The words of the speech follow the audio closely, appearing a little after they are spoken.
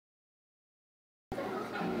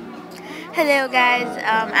Hello guys,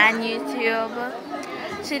 on YouTube.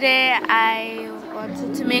 Today I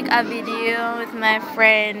wanted to make a video with my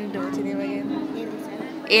friend, what's her name again?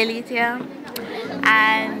 Elitia.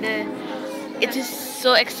 And it is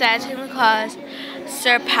so exciting because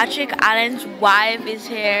Sir Patrick Allen's wife is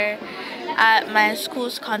here at my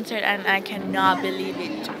school's concert and I cannot believe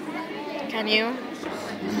it. Can you?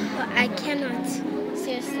 I cannot.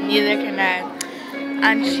 Seriously. Neither can I.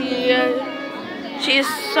 And she is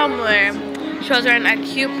somewhere. She was wearing a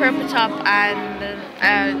cute purple top and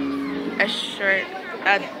a shirt,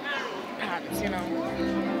 pants, you know.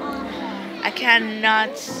 I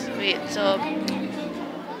cannot wait. So,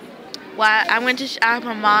 I'm going to ask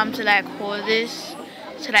my mom to like hold this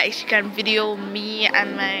so that she can video me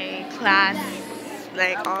and my class,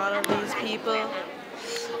 like all of these people,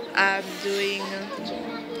 doing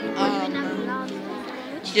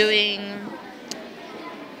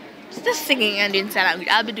just singing and doing sign language.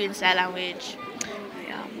 I'll be doing sign language.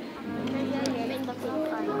 Yeah.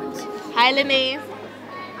 Hi, Lenny.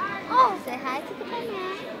 Oh, say hi to the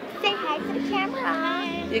camera. Say hi to the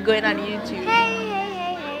camera. You're going on YouTube. Hey.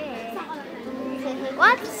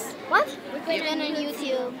 What? What? We're going on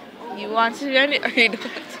YouTube. You want to learn it or you don't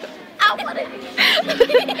want to? Oh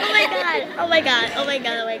my god.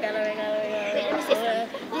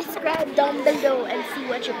 Subscribe down below and see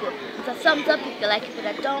what you put. It's a thumbs up if you like it, put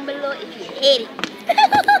it down below if you hate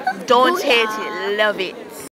it. Don't hate it, love it.